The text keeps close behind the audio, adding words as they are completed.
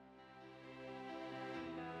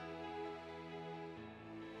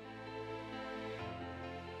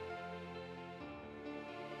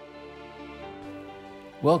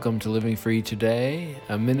Welcome to Living Free Today,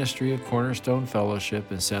 a ministry of Cornerstone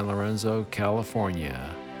Fellowship in San Lorenzo,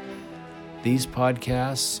 California. These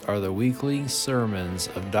podcasts are the weekly sermons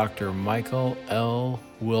of Dr. Michael L.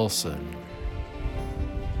 Wilson.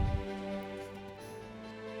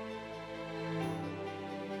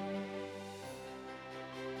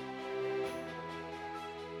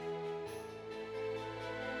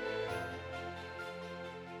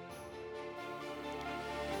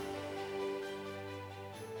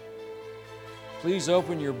 Please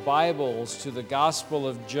open your Bibles to the Gospel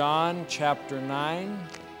of John, chapter 9.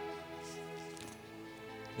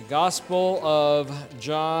 The Gospel of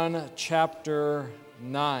John, chapter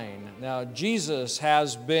 9. Now, Jesus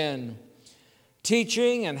has been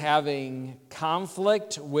teaching and having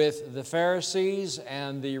conflict with the Pharisees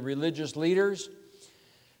and the religious leaders.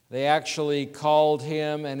 They actually called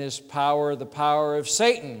him and his power the power of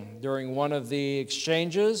Satan during one of the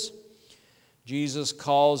exchanges. Jesus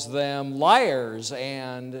calls them liars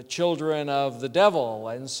and children of the devil.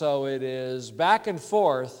 And so it is back and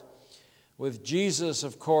forth with Jesus,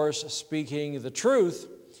 of course, speaking the truth.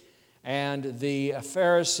 And the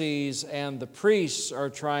Pharisees and the priests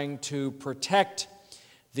are trying to protect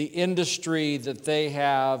the industry that they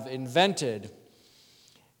have invented.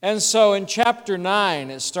 And so in chapter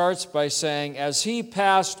 9, it starts by saying, as he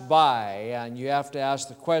passed by, and you have to ask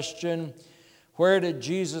the question, where did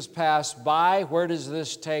Jesus pass by? Where does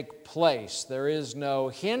this take place? There is no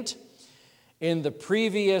hint in the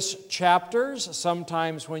previous chapters.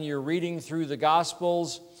 Sometimes when you're reading through the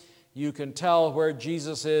Gospels, you can tell where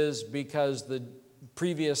Jesus is because the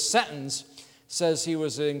previous sentence says he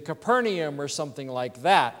was in Capernaum or something like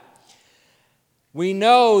that. We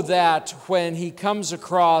know that when he comes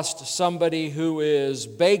across somebody who is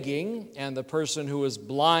begging, and the person who is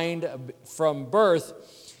blind from birth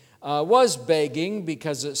was begging,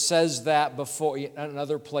 because it says that before in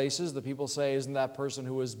other places. The people say, isn't that person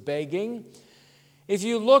who was begging? If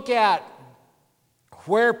you look at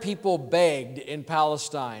where people begged in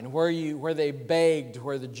Palestine, where they begged,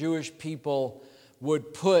 where the Jewish people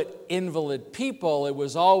would put invalid people, it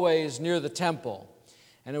was always near the temple.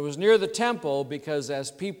 And it was near the temple because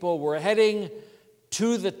as people were heading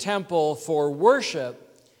to the temple for worship,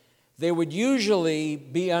 they would usually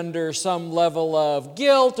be under some level of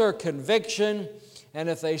guilt or conviction, and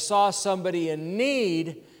if they saw somebody in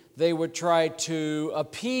need, they would try to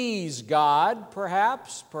appease God,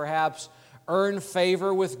 perhaps earn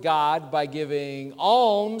favor with God by giving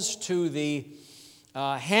alms to the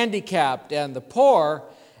handicapped and the poor.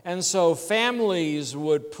 And so families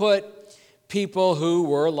would put people who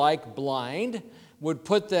were like blind, would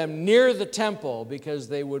put them near the temple because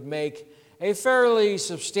they would make a fairly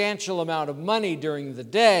substantial amount of money during the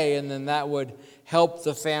day, and then that would help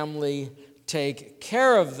the family take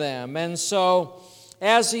care of them. And so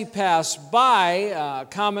as he passed by,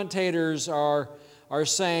 commentators are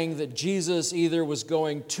saying that Jesus either was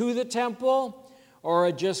going to the temple or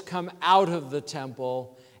had just come out of the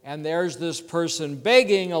temple, and there's this person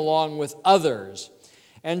begging along with others.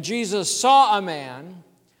 And Jesus saw a man,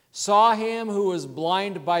 saw him who was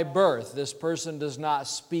blind by birth. This person does not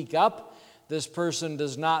speak up. This person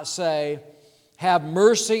does not say, have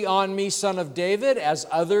mercy on me, son of David, as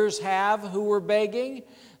others have who were begging.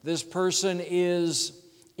 This person is,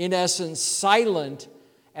 in essence, silent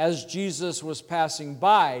as Jesus was passing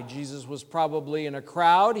by. Jesus was probably in a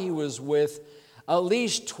crowd. He was with at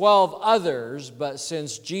least 12 others, but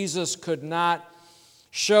since Jesus could not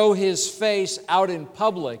show his face out in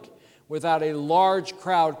public without a large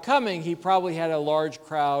crowd coming, he probably had a large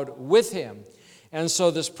crowd with him. And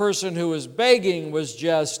so this person who was begging was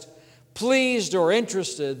just pleased or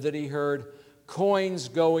interested that he heard coins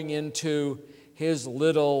going into his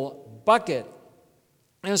little bucket.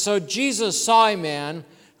 And so Jesus saw a man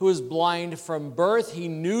who was blind from birth. He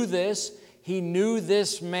knew this. He knew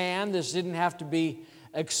this man. This didn't have to be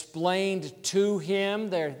explained to him.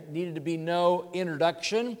 There needed to be no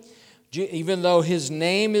introduction. Even though his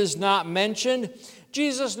name is not mentioned,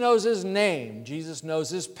 Jesus knows his name. Jesus knows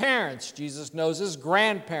his parents. Jesus knows his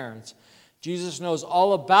grandparents. Jesus knows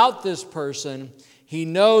all about this person. He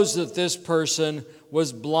knows that this person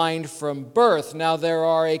was blind from birth. Now, there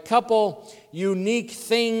are a couple unique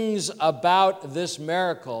things about this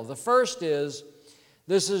miracle. The first is,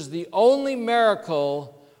 this is the only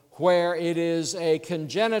miracle where it is a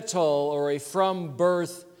congenital or a from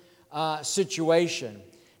birth situation.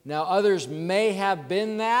 Now, others may have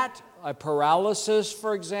been that. A paralysis,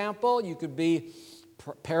 for example. You could be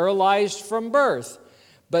paralyzed from birth.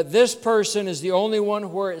 But this person is the only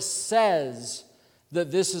one where it says that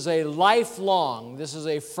this is a lifelong, this is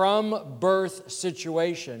a from birth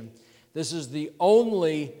situation. This is the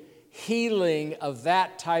only healing of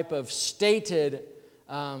that type of stated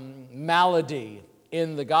malady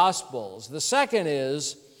in the Gospels. The second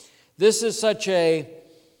is, this is such a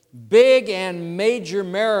big and major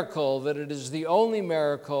miracle that it is the only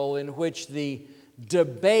miracle in which the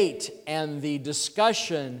debate and the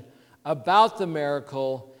discussion about the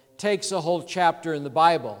miracle takes a whole chapter in the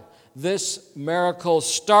Bible. This miracle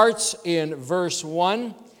starts in verse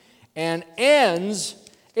 1 and ends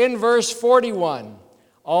in verse 41,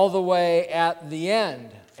 all the way at the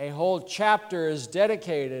end. A whole chapter is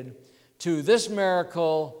dedicated to this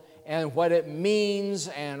miracle and what it means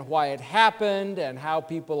and why it happened and how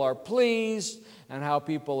people are pleased and how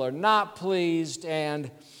people are not pleased. And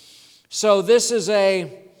so this is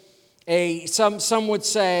some would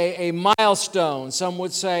say a milestone, some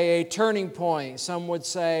would say a turning point, some would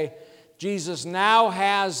say Jesus now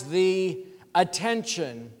has the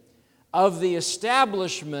attention of the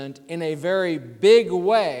establishment in a very big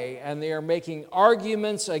way, and they are making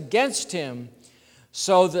arguments against him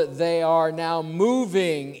so that they are now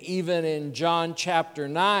moving, even in John chapter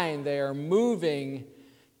 9, they are moving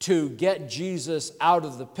to get Jesus out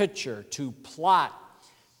of the picture, to plot,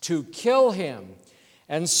 to kill him.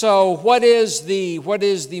 And so what is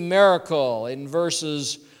the miracle? In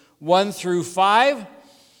verses 1 through 5,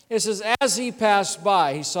 it says, as he passed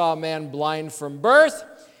by, he saw a man blind from birth,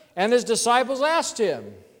 and his disciples asked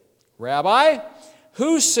him, Rabbi,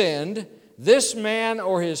 who sinned, this man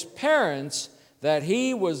or his parents, that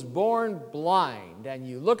he was born blind? And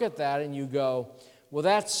you look at that and you go, well,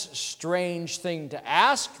 that's a strange thing to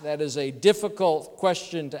ask. That is a difficult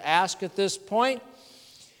question to ask at this point.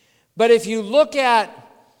 But if you look at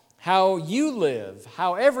how you live,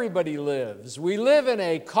 how everybody lives, we live in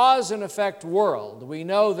a cause and effect world. We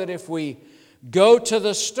know that if we go to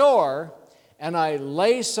the store and I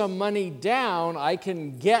lay some money down, I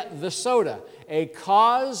can get the soda. A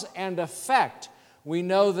cause and effect. We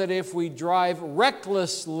know that if we drive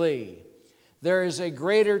recklessly, there is a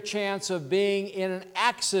greater chance of being in an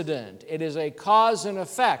accident. It is a cause and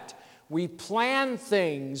effect. We plan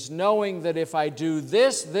things knowing that if I do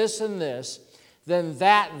this, this, and this, then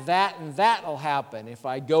that, and that will happen. If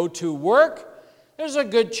I go to work, there's a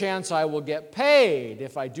good chance I will get paid.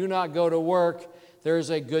 If I do not go to work,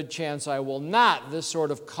 there's a good chance I will not. This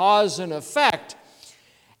sort of cause and effect.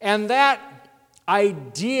 And that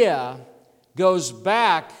idea goes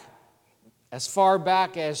back as far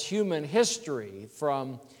back as human history,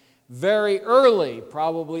 from very early.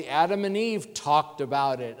 Probably Adam and Eve talked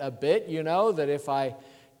about it a bit, that if I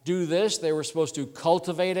do this, they were supposed to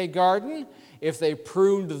cultivate a garden. If they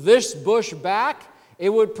pruned this bush back, it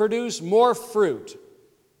would produce more fruit.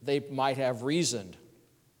 They might have reasoned.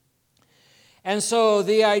 And so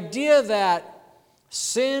the idea that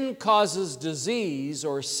sin causes disease,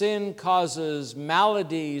 or sin causes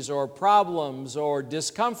maladies or problems or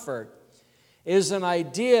discomfort, is an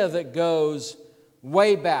idea that goes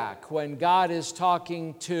way back when God is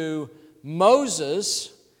talking to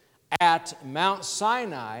Moses at Mount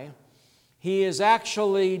Sinai. He is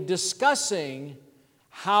actually discussing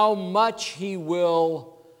how much he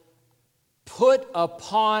will put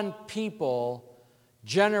upon people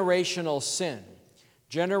generational sin.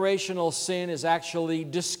 Generational sin is actually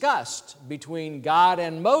discussed between God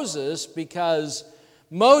and Moses because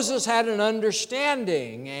Moses had an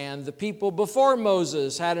understanding, and the people before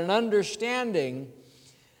Moses had an understanding,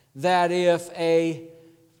 that if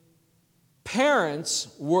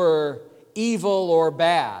parents were evil or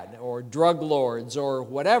bad or drug lords or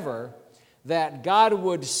whatever, that God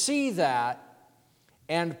would see that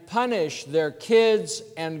and punish their kids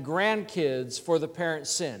and grandkids for the parents'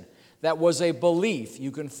 sin. That was a belief.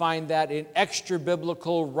 You can find that in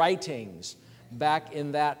extra-biblical writings back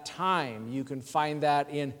in that time. You can find that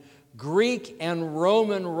in Greek and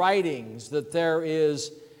Roman writings, that there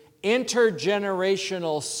is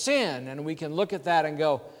intergenerational sin. And we can look at that and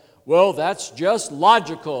go, well, that's just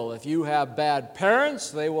logical. If you have bad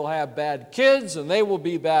parents, they will have bad kids, and they will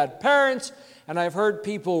be bad parents. And I've heard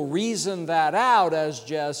people reason that out as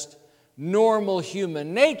just normal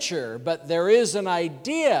human nature. But there is an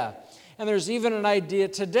idea, and there's even an idea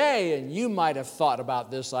today, and you might have thought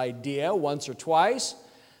about this idea once or twice,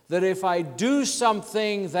 that if I do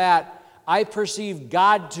something that I perceive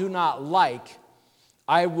God do not like,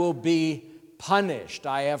 I will be punished.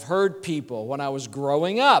 I have heard people, when I was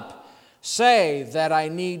growing up, say that I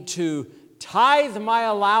need to tithe my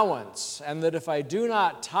allowance, and that if I do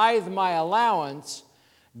not tithe my allowance,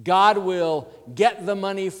 God will get the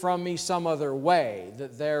money from me some other way,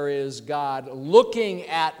 that there is God looking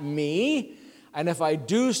at me, and if I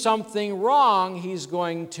do something wrong, He's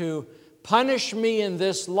going to punish me in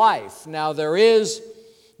this life. Now there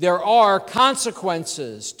are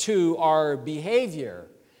consequences to our behavior.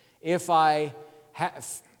 If I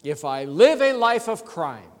live a life of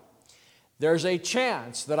crime, there's a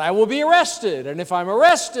chance that I will be arrested. And if I'm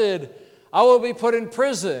arrested, I will be put in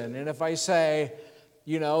prison. And if I say,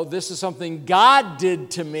 this is something God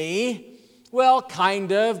did to me, well,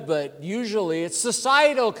 kind of, but usually it's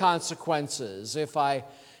societal consequences. If I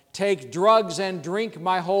take drugs and drink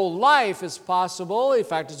my whole life, it's possible, in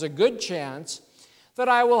fact, it's a good chance, that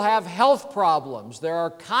I will have health problems. There are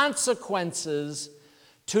consequences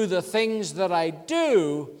to the things that I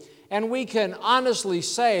do, and we can honestly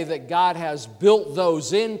say that God has built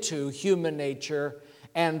those into human nature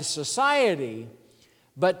and society.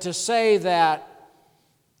 But to say that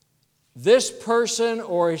this person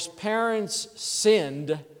or his parents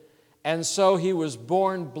sinned, and so he was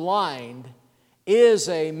born blind, is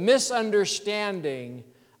a misunderstanding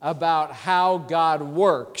about how God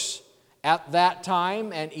works at that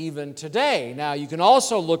time and even today. Now, you can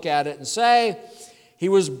also look at it and say, he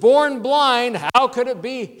was born blind. How could it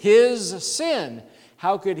be his sin?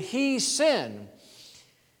 How could he sin?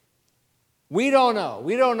 We don't know.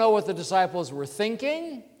 We don't know what the disciples were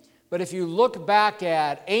thinking. But if you look back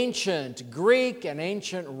at ancient Greek and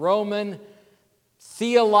ancient Roman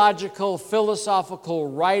theological, philosophical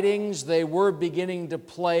writings, they were beginning to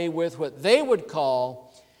play with what they would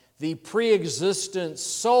call the pre-existent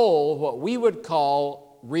soul, what we would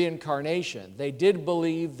call reincarnation. They did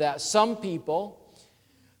believe that some people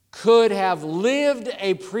could have lived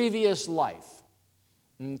a previous life.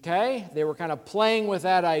 Okay? They were kind of playing with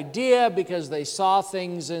that idea because they saw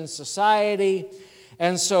things in society.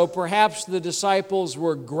 And so perhaps the disciples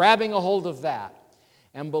were grabbing a hold of that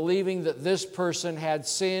and believing that this person had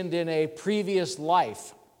sinned in a previous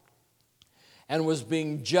life and was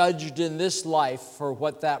being judged in this life for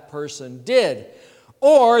what that person did.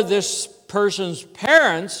 Or this person's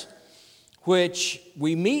parents, which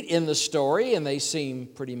we meet in the story, and they seem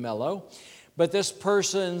pretty mellow, but this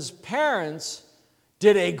person's parents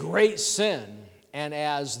did a great sin. And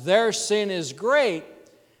as their sin is great,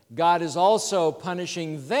 God is also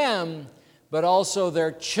punishing them, but also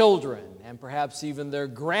their children, and perhaps even their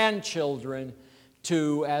grandchildren,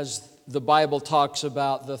 to, as the Bible talks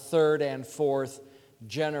about, the third and fourth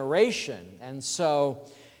generation. And so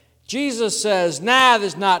Jesus says,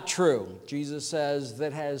 that's not true. Jesus says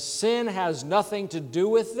that sin has nothing to do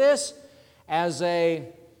with this as a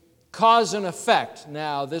cause and effect.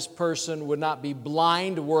 Now, this person would not be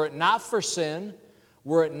blind were it not for sin.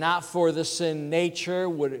 Were it not for the sin nature,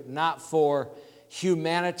 were it not for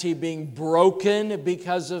humanity being broken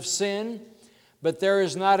because of sin, but there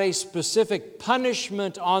is not a specific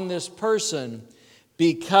punishment on this person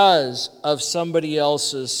because of somebody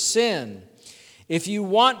else's sin. If you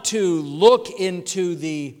want to look into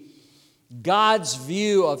the God's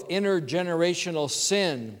view of intergenerational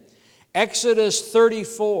sin, Exodus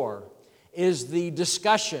 34 is the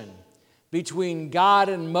discussion between God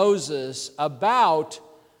and Moses about,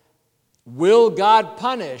 will God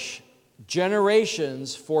punish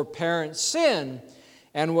generations for parent sin?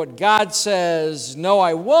 And what God says, no,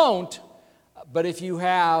 I won't. But if you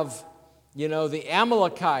have, the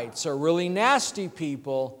Amalekites are really nasty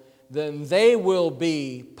people, then they will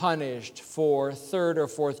be punished for third or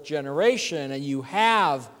fourth generation. And you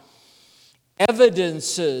have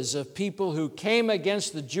evidences of people who came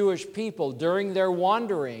against the Jewish people during their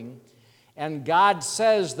wandering, and God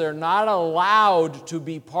says they're not allowed to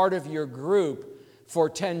be part of your group for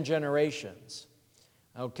 10 generations.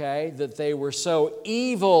 Okay? That they were so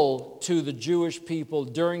evil to the Jewish people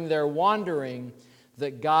during their wandering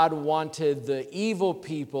that God wanted the evil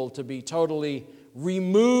people to be totally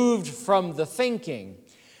removed from the thinking.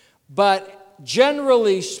 But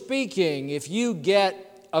generally speaking, if you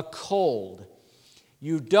get a cold,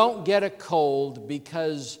 you don't get a cold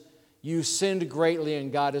because you sinned greatly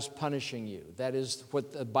and God is punishing you. That is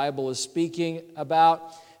what the Bible is speaking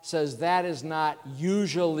about. It says that is not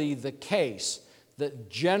usually the case. That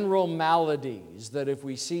general maladies, that if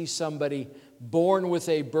we see somebody born with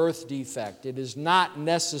a birth defect, it is not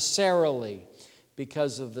necessarily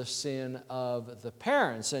because of the sin of the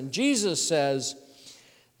parents. And Jesus says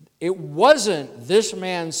it wasn't this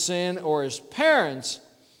man's sin or his parents,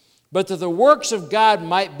 but that the works of God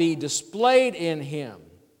might be displayed in him.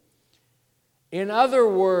 In other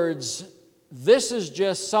words, this is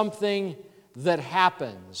just something that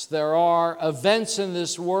happens. There are events in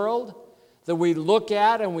this world that we look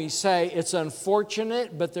at and we say it's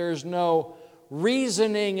unfortunate, but there's no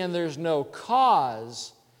reasoning and there's no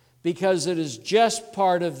cause because it is just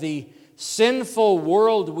part of the sinful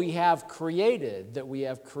world we have created, that we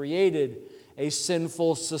have created a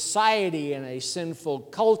sinful society and a sinful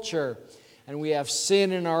culture, and we have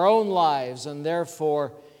sin in our own lives, and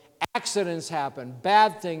therefore accidents happen,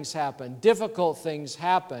 bad things happen, difficult things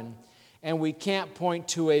happen, and we can't point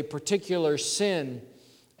to a particular sin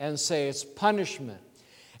and say it's punishment.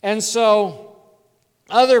 And so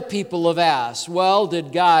other people have asked, well,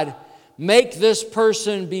 did God make this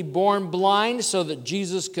person be born blind so that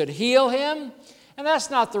Jesus could heal him? And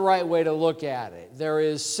that's not the right way to look at it. There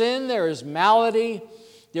is sin, there is malady,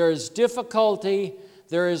 there is difficulty.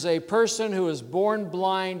 There is a person who is born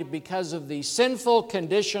blind because of the sinful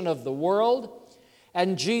condition of the world,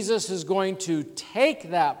 and Jesus is going to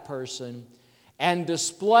take that person and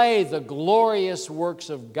display the glorious works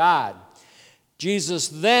of God. Jesus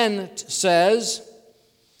then says,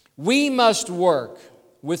 we must work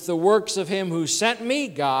with the works of him who sent me,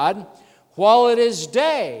 God, while it is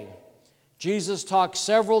day. Jesus talks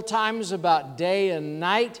several times about day and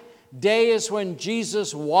night. Day is when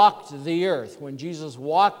Jesus walked the earth. When Jesus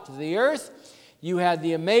walked the earth, you had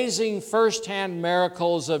the amazing firsthand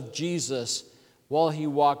miracles of Jesus while he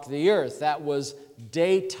walked the earth. That was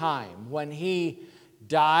daytime. When he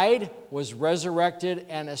died, was resurrected,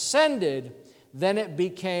 and ascended, then it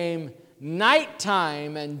became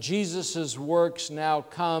nighttime, and Jesus' works now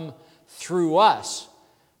come through us,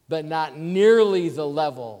 but not nearly the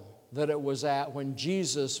level that it was at when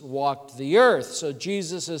Jesus walked the earth. So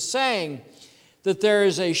Jesus is saying that there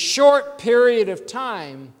is a short period of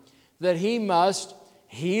time that he must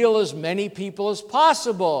heal as many people as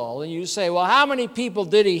possible. And you say, well, how many people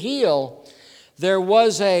did he heal? There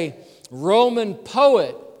was a Roman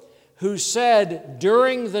poet who said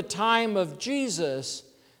during the time of Jesus,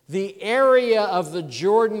 the area of the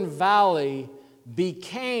Jordan Valley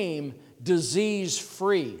became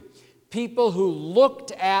disease-free. People who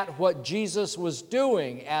looked at what Jesus was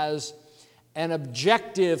doing as an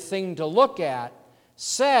objective thing to look at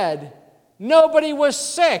said nobody was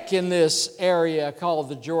sick in this area called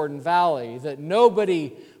the Jordan Valley, that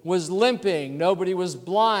nobody was limping, nobody was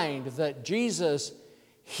blind, that Jesus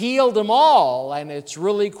healed them all. And it's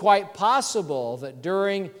really quite possible that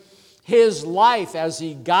during his life, as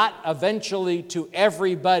he got eventually to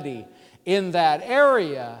everybody in that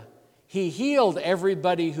area, he healed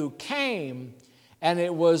everybody who came, and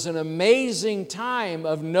it was an amazing time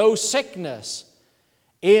of no sickness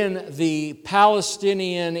in the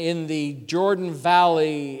Palestinian, in the Jordan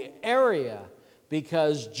Valley area,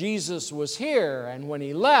 because Jesus was here. And when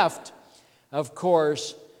he left, of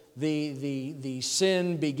course, the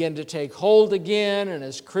sin began to take hold again, and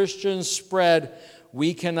as Christians spread,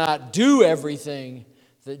 we cannot do everything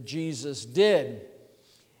that Jesus did.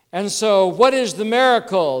 And so what is the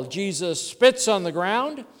miracle? Jesus spits on the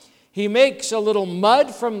ground. He makes a little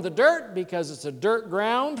mud from the dirt because it's a dirt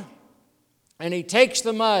ground. And he takes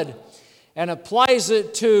the mud and applies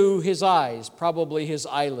it to his eyes, probably his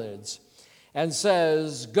eyelids, and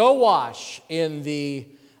says, go wash in the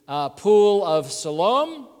pool of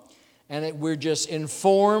Siloam. And we're just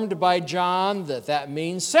informed by John that that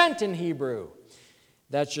means sent in Hebrew.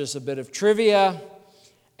 That's just a bit of trivia.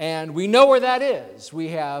 And we know where that is. We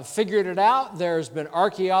have figured it out. There's been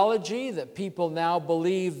archaeology that people now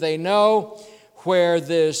believe they know where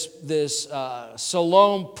this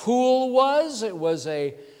Siloam pool was. It was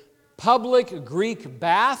a public Greek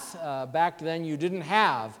bath. Back then you didn't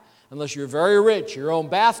have, unless you're very rich, your own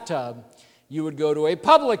bathtub. You would go to a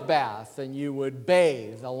public bath and you would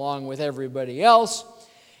bathe along with everybody else.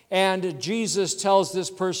 And Jesus tells this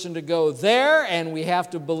person to go there, and we have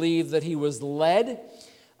to believe that he was led.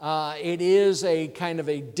 It is a kind of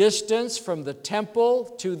a distance from the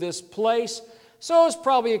temple to this place, so it's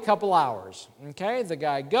probably a couple hours. Okay, the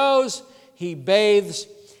guy goes, he bathes,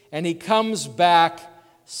 and he comes back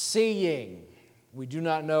seeing. We do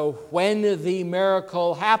not know when the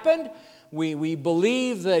miracle happened. We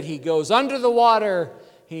believe that he goes under the water,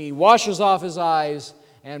 he washes off his eyes,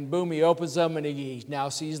 and boom, he opens them, and he now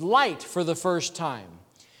sees light for the first time.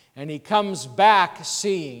 And he comes back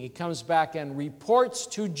seeing. He comes back and reports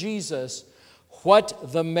to Jesus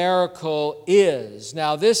what the miracle is.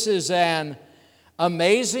 Now, this is an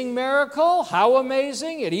amazing miracle. How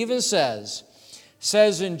amazing? It even says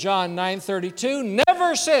in John 9:32,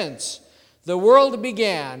 never since the world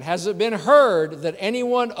began has it been heard that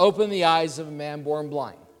anyone opened the eyes of a man born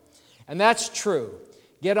blind. And that's true.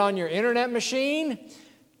 Get on your internet machine,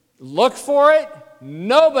 look for it.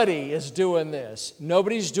 Nobody is doing this.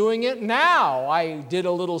 Nobody's doing it now. I did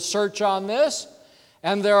a little search on this,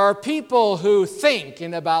 and there are people who think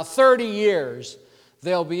in about 30 years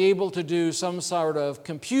they'll be able to do some sort of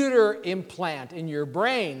computer implant in your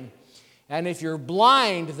brain, And if you're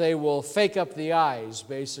blind, they will fake up the eyes,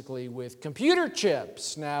 basically, with computer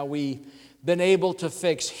chips. Now, we've been able to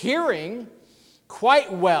fix hearing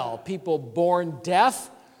quite well. People born deaf,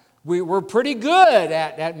 we're pretty good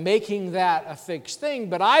at making that a fixed thing,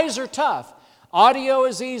 but eyes are tough. Audio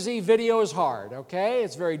is easy, video is hard, okay?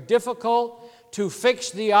 It's very difficult to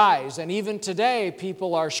fix the eyes, and even today,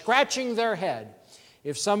 people are scratching their head.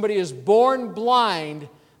 If somebody is born blind,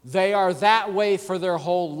 they are that way for their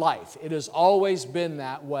whole life. It has always been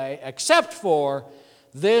that way, except for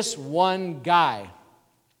this one guy.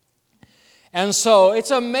 And so it's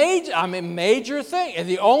a major thing, and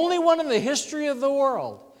the only one in the history of the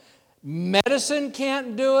world. Medicine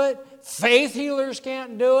can't do it. Faith healers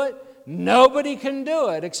can't do it. Nobody can do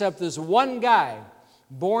it except this one guy,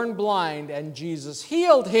 born blind, and Jesus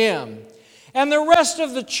healed him. And the rest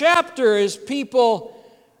of the chapter is people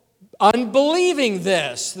unbelieving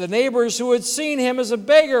this. The neighbors who had seen him as a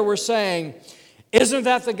beggar were saying, "Isn't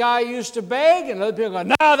that the guy who used to beg?" And other people go,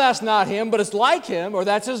 "No, that's not him, but it's like him," or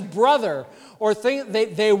 "That's his brother." Or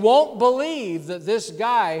they won't believe that this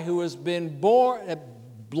guy who has been born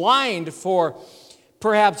blind for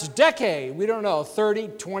perhaps a decade, we don't know, 30,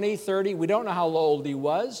 20, 30, we don't know how old he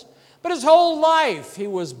was, but his whole life he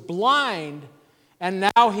was blind, and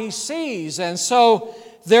now he sees. And so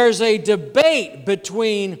there's a debate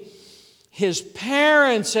between his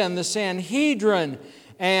parents and the Sanhedrin,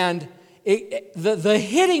 and the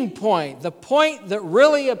hitting point, the point that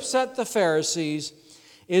really upset the Pharisees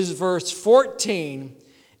is verse 14.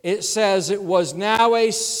 It says, "It was now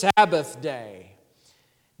a Sabbath day."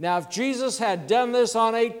 Now, if Jesus had done this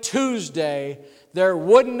on a Tuesday, there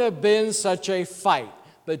wouldn't have been such a fight.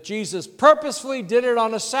 But Jesus purposefully did it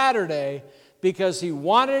on a Saturday because he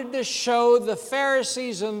wanted to show the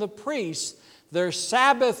Pharisees and the priests their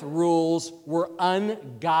Sabbath rules were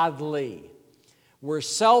ungodly, were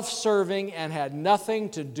self-serving, and had nothing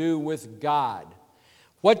to do with God.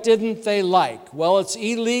 What didn't they like? Well, it's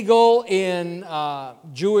illegal in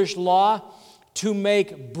Jewish law to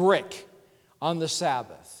make brick on the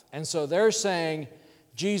Sabbath. And so they're saying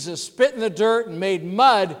Jesus spit in the dirt and made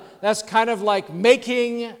mud. That's kind of like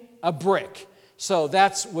making a brick. So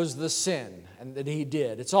that was the sin and that he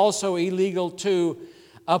did. It's also illegal to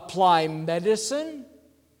apply medicine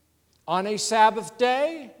on a Sabbath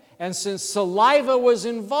day. And since saliva was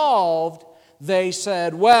involved, they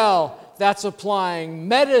said, well, that's applying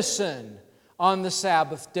medicine on the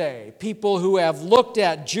Sabbath day. People who have looked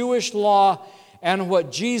at Jewish law and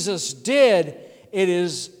what Jesus did, it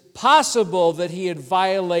is possible that he had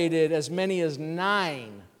violated as many as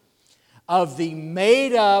 9 of the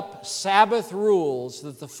made-up Sabbath rules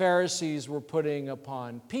that the Pharisees were putting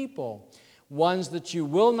upon people. Ones that you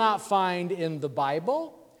will not find in the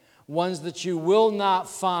Bible, ones that you will not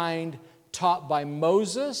find taught by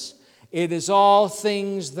Moses. It is all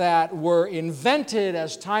things that were invented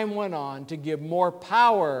as time went on to give more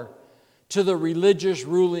power to the religious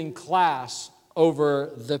ruling class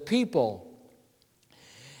over the people.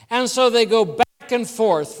 And so they go back and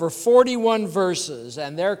forth for 41 verses,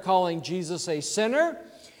 and they're calling Jesus a sinner.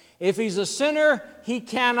 If he's a sinner, he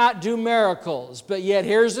cannot do miracles. But yet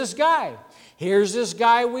here's this guy. Here's this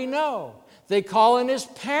guy we know. They call in his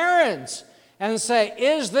parents and say,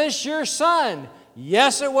 "Is this your son?"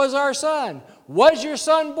 "Yes, it was our son." "Was your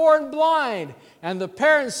son born blind?" And the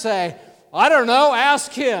parents say, "I don't know,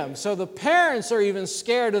 ask him." So the parents are even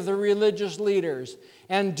scared of the religious leaders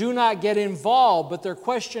and do not get involved, but they're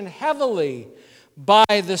questioned heavily by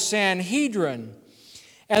the Sanhedrin.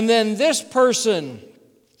 And then this person,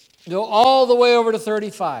 go all the way over to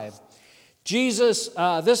 35.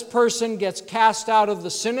 This person gets cast out of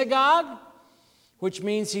the synagogue, which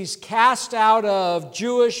means he's cast out of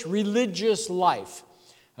Jewish religious life.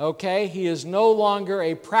 Okay, he is no longer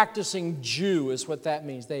a practicing Jew, is what that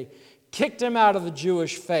means. They kicked him out of the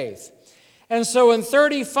Jewish faith. And so in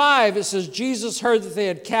 35, it says, Jesus heard that they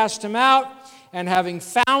had cast him out, and having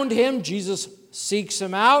found him, Jesus seeks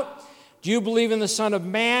him out. "Do you believe in the Son of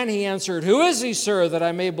Man?" He answered, "Who is he, sir, that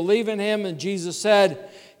I may believe in him?" And Jesus said,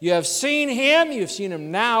 "You have seen him. You have seen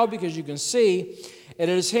him now because you can see. It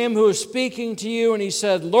is him who is speaking to you." And he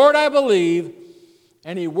said, "Lord, I believe."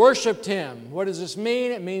 And he worshiped him. What does this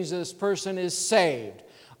mean? It means this person is saved.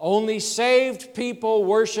 Only saved people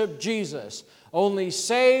worship Jesus. Only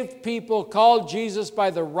saved people call Jesus by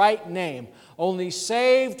the right name. Only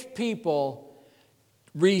saved people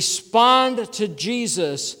respond to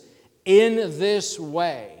Jesus in this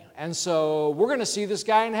way. And so we're going to see this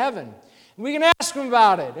guy in heaven. We can ask him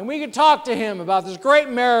about it, and we can talk to him about this great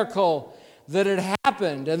miracle that had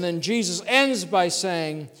happened. And then Jesus ends by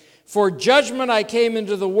saying, "For judgment I came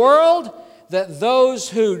into the world, that those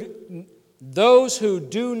who Those who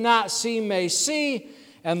do not see may see,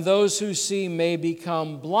 and those who see may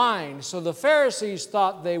become blind. So the Pharisees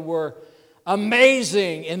thought they were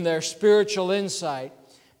amazing in their spiritual insight.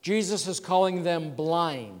 Jesus is calling them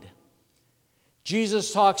blind.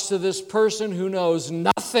 Jesus talks to this person who knows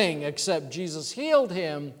nothing except Jesus healed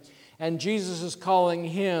him, and Jesus is calling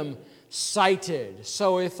him sighted.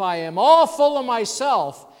 So if I am all full of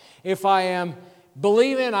myself, if I am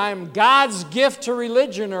believing I'm God's gift to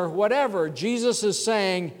religion or whatever, Jesus is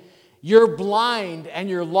saying, you're blind and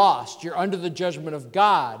you're lost. You're under the judgment of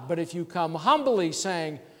God. But if you come humbly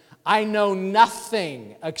saying, I know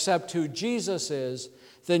nothing except who Jesus is,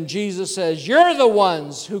 then Jesus says, you're the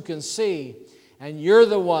ones who can see, and you're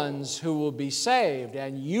the ones who will be saved,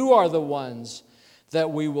 and you are the ones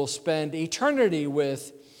that we will spend eternity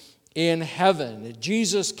with in heaven.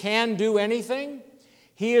 Jesus can do anything.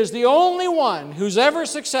 He is the only one who's ever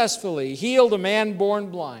successfully healed a man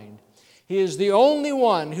born blind. He is the only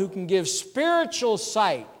one who can give spiritual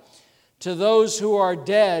sight to those who are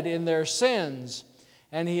dead in their sins.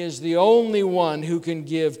 And He is the only one who can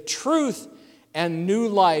give truth and new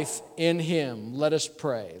life in Him. Let us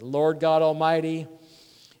pray. Lord God Almighty,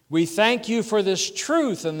 we thank You for this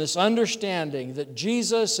truth and this understanding that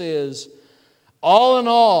Jesus is all in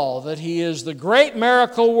all, that He is the great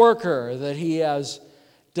miracle worker, that He has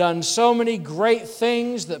done so many great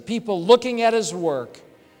things that people looking at His work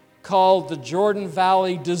called the Jordan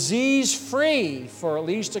Valley disease-free for at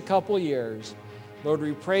least a couple years. Lord,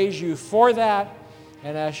 we praise You for that,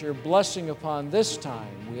 and ask Your blessing upon this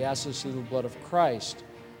time. We ask this through the blood of Christ.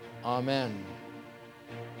 Amen.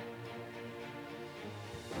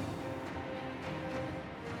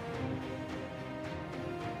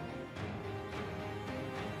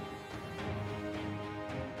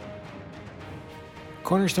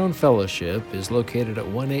 Cornerstone Fellowship is located at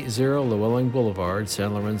 180 Llewellyn Boulevard,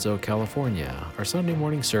 San Lorenzo, California. Our Sunday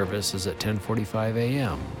morning service is at 10:45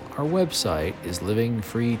 a.m. Our website is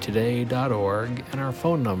livingfreetoday.org, and our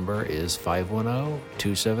phone number is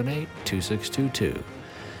 510-278-2622.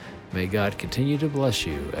 May God continue to bless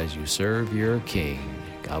you as you serve your King.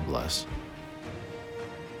 God bless.